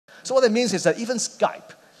So what it means is that even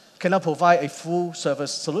Skype cannot provide a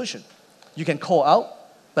full-service solution. You can call out,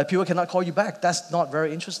 but people cannot call you back. That's not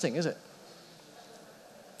very interesting, is it?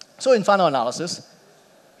 So in final analysis,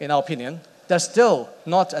 in our opinion, there's still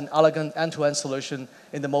not an elegant end-to-end solution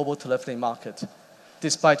in the mobile telephony market,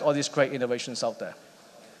 despite all these great innovations out there.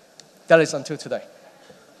 That is until today.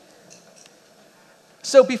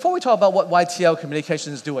 So before we talk about what YTL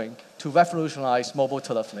Communications is doing to revolutionize mobile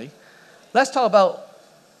telephony, let's talk about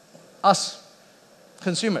us,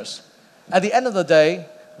 consumers. At the end of the day,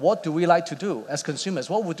 what do we like to do as consumers?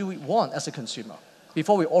 What do we want as a consumer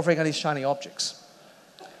before we're offering any shiny objects?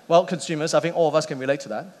 Well, consumers, I think all of us can relate to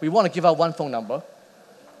that. We want to give out one phone number,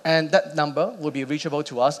 and that number will be reachable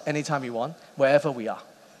to us anytime we want, wherever we are.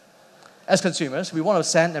 As consumers, we want to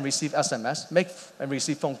send and receive SMS, make and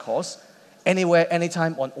receive phone calls, anywhere,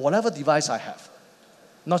 anytime, on whatever device I have,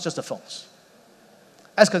 not just the phones.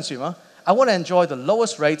 As a consumer, I want to enjoy the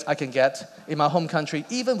lowest rate I can get in my home country,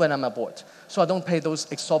 even when I'm abroad, so I don't pay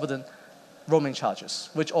those exorbitant roaming charges,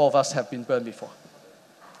 which all of us have been burned before.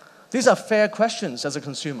 These are fair questions as a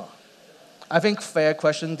consumer. I think fair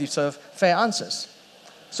questions deserve fair answers.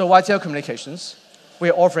 So YTL Communications,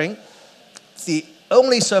 we're offering the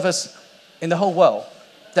only service in the whole world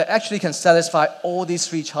that actually can satisfy all these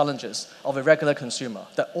three challenges of a regular consumer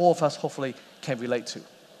that all of us hopefully can relate to.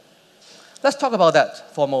 Let's talk about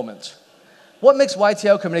that for a moment. What makes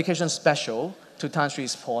YTL Communications special, to Tan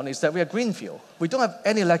Sri's point, is that we are greenfield. We don't have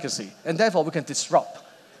any legacy, and therefore we can disrupt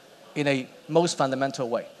in a most fundamental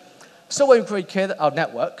way. So when we created our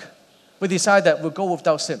network, we decided that we'll go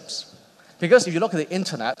without SIMs. Because if you look at the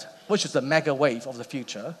internet, which is the mega wave of the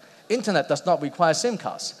future, internet does not require SIM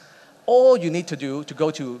cards. All you need to do to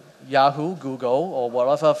go to Yahoo, Google, or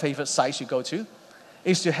whatever favorite sites you go to,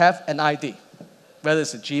 is to have an ID, whether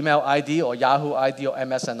it's a Gmail ID or Yahoo ID or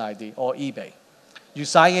MSN ID or eBay. You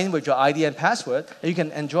sign in with your ID and password, and you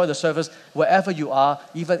can enjoy the service wherever you are,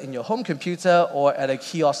 even in your home computer or at a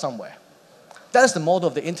kiosk somewhere. That is the model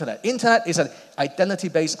of the internet. Internet is an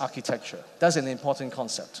identity-based architecture. That's an important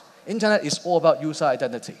concept. Internet is all about user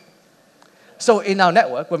identity. So in our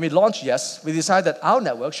network, when we launched Yes, we decided that our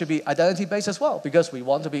network should be identity-based as well, because we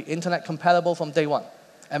want to be internet compatible from day one.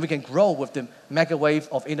 And we can grow with the mega wave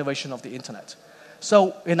of innovation of the internet.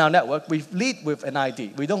 So in our network, we lead with an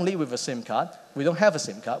ID. We don't lead with a SIM card. We don't have a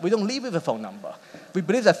SIM card. We don't lead with a phone number. We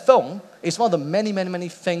believe that phone is one of the many, many, many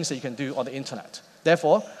things that you can do on the internet.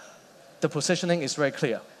 Therefore, the positioning is very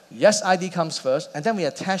clear. Yes ID comes first, and then we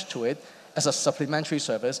attach to it as a supplementary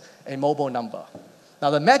service, a mobile number.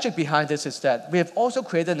 Now, the magic behind this is that we have also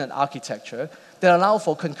created an architecture that allows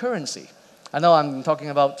for concurrency. I know I'm talking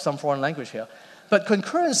about some foreign language here, but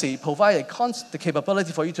concurrency provides the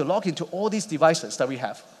capability for you to log into all these devices that we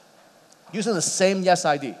have using the same Yes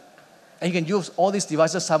ID. And you can use all these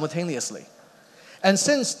devices simultaneously. And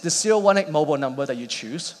since the 018 mobile number that you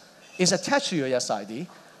choose is attached to your Yes ID,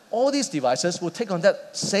 all these devices will take on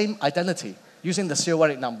that same identity using the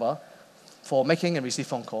 018 number for making and receiving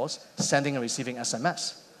phone calls, sending and receiving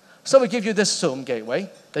SMS. So we give you this Zoom gateway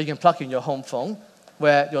that you can plug in your home phone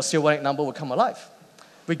where your 018 number will come alive.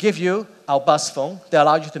 We give you our buzz phone that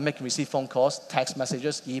allows you to make and receive phone calls, text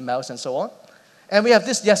messages, emails, and so on. And we have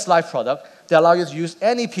this Yes Live product that allows you to use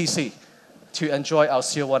any PC to enjoy our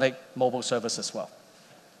 018 mobile service as well.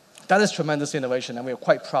 That is tremendous innovation, and we are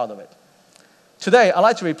quite proud of it. Today, I'd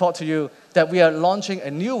like to report to you that we are launching a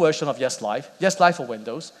new version of Yes Live for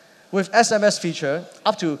Windows, with SMS feature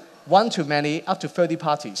up to one-to-many, up to 30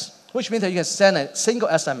 parties, which means that you can send a single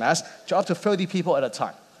SMS to up to 30 people at a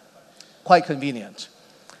time. Quite convenient.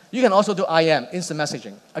 You can also do IM, instant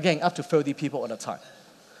messaging, again, up to 30 people at a time.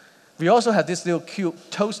 We also have this little cute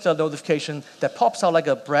toaster notification that pops out like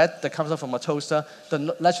a bread that comes out from a toaster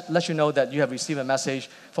that lets you know that you have received a message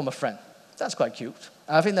from a friend. That's quite cute.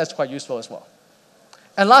 I think that's quite useful as well.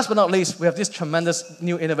 And last but not least, we have this tremendous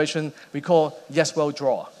new innovation we call Yes World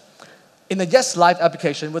Drawer. In the Yes Live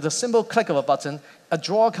application, with a simple click of a button, a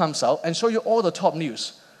drawer comes out and shows you all the top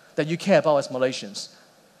news that you care about as Malaysians.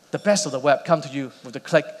 The best of the web come to you with the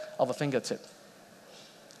click of a fingertip.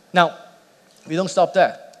 Now, we don't stop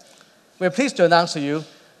there. We're pleased to announce to you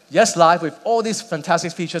Yes Live with all these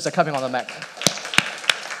fantastic features are coming on the Mac.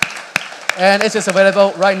 And it is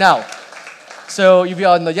available right now. So if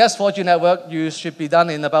you're on the Yes 4G network, you should be done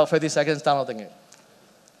in about 30 seconds downloading it.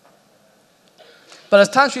 But as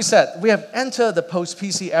Tan Sri said, we have entered the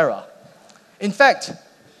post-PC era. In fact,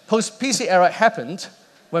 post-PC era happened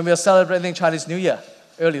when we were celebrating Chinese New Year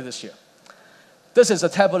earlier this year. This is a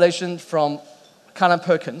tabulation from Cullen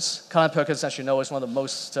Perkins. Cullen Perkins, as you know, is one of the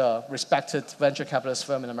most respected venture capitalist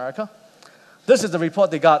firms in America. This is the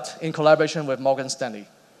report they got in collaboration with Morgan Stanley.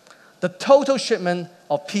 the total shipment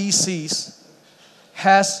of PCs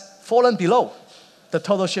has fallen below the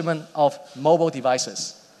total shipment of mobile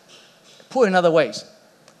devices. Put in other ways,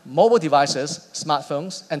 mobile devices,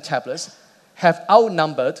 smartphones, and tablets have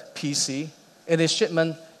outnumbered PC in its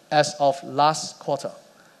shipment as of last quarter.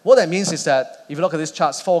 What that means is that, if you look at this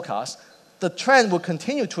chart's forecast, the trend will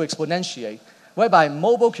continue to exponentiate, whereby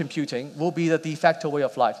mobile computing will be the de facto way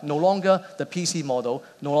of life. No longer the PC model,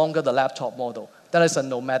 no longer the laptop model. That is a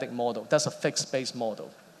nomadic model. That's a fixed-base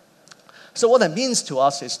model. So what that means to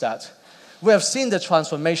us is that we have seen the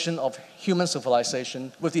transformation of human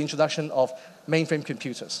civilization with the introduction of mainframe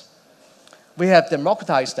computers. We have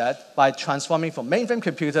democratized that by transforming from mainframe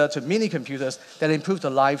computer to mini computers that improve the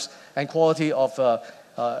lives and quality of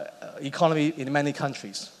economy in many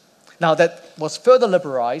countries. Now, that was further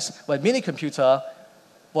liberalized when mini computer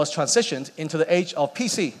was transitioned into the age of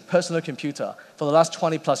PC, personal computer, for the last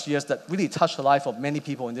 20 plus years that really touched the life of many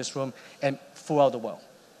people in this room and throughout the world.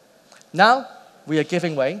 Now, we are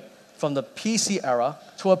giving way from the PC era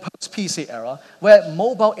to a post-PC era, where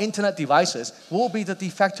mobile internet devices will be the de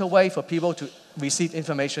facto way for people to receive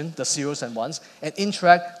information, the zeros and ones, and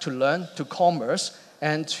interact, to learn, to commerce,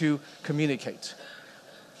 and to communicate.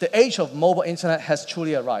 The age of mobile internet has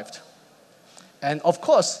truly arrived. And of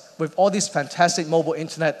course, with all these fantastic mobile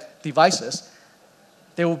internet devices,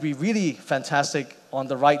 they will be really fantastic on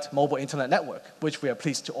the right mobile internet network, which we are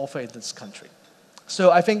pleased to offer in this country. So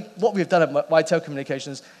I think what we've done at YTL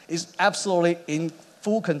Communications is absolutely in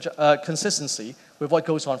full consistency with what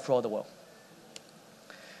goes on throughout the world.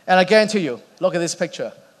 And I guarantee you, look at this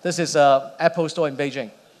picture. This is an Apple store in Beijing.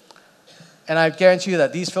 And I guarantee you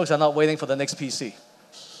that these folks are not waiting for the next PC.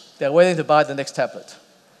 They're waiting to buy the next tablet.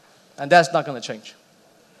 And that's not going to change.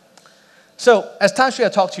 So, as Tan Sri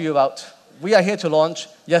talked to you about, we are here to launch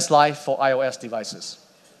Yes Live for iOS devices.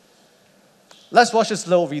 Let's watch this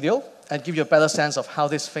little video and give you a better sense of how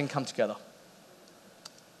this thing comes together.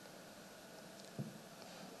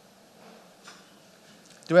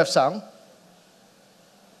 Do we have sound?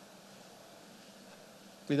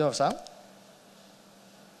 We don't have sound?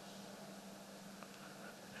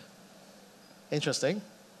 Interesting.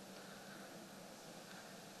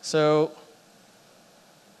 So,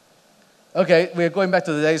 okay, we're going back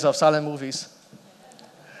to the days of silent movies.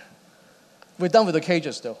 We're done with the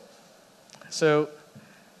cages, though. So,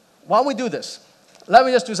 why don't we do this? Let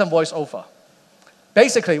me just do some voiceover.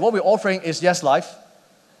 Basically, what we're offering is Yes Live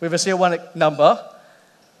with a serial one number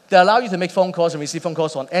that allow you to make phone calls and receive phone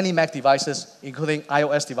calls on any Mac devices, including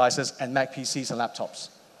iOS devices and Mac PCs and laptops.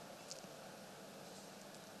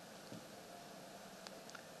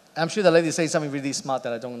 I'm sure the lady is saying something really smart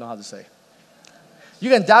that I don't know how to say. You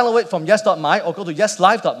can download it from yes.my or go to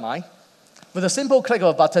yeslive.my. With a simple click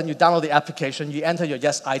of a button, you download the application, you enter your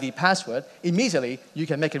Yes ID password, immediately you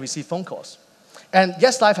can make and receive phone calls. And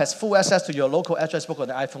Yes Live has full access to your local address book on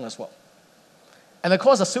the iPhone as well. And the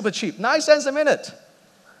calls are super cheap, 9 cents a minute.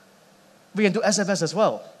 We can do SMS as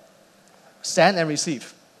well. Send and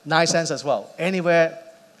receive, 9 cents as well, anywhere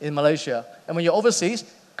in Malaysia. And when you're overseas,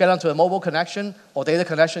 get onto a mobile connection or data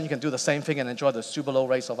connection, you can do the same thing and enjoy the super low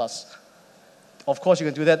rates of us. Of course, you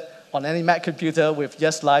can do that on any Mac computer with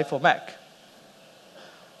Yes Live for Mac.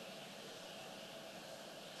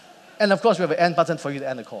 And of course, we have an end button for you to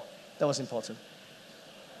end the call. That was important.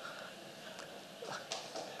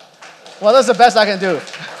 Well, that's the best I can do.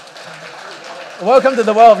 Welcome to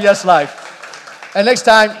the world of Yes Live. And next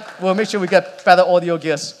time, we'll make sure we get better audio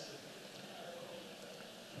gears.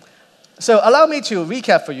 So allow me to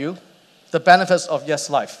recap for you the benefits of Yes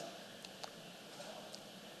Live.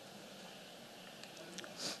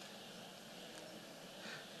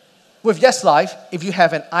 With Yes Live, if you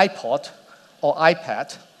have an iPod or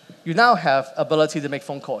iPad, you now have ability to make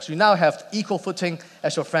phone calls. You now have equal footing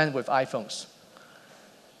as your friend with iPhones.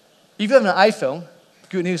 If you have an iPhone,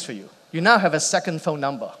 good news for you. You now have a second phone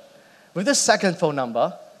number. With this second phone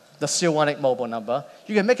number, the 018 mobile number,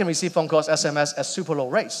 you can make and receive phone calls, SMS at super low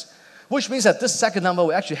rates, which means that this second number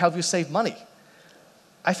will actually help you save money.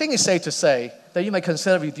 I think it's safe to say that you may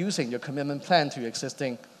consider reducing your commitment plan to your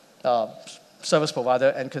existing service provider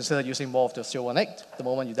and consider using more of the 018 the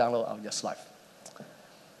moment you download our Yes Live.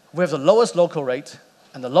 We have the lowest local rate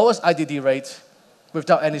and the lowest IDD rate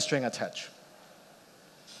without any string attached.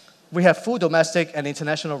 We have full domestic and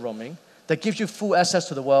international roaming that gives you full access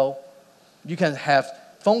to the world. You can have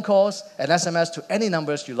phone calls and SMS to any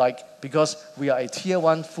numbers you like because we are a Tier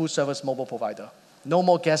 1 full-service mobile provider. No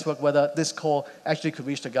more guesswork whether this call actually could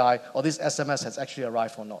reach the guy or this SMS has actually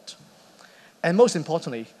arrived or not. And most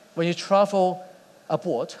importantly, when you travel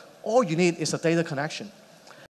abroad, all you need is a data connection.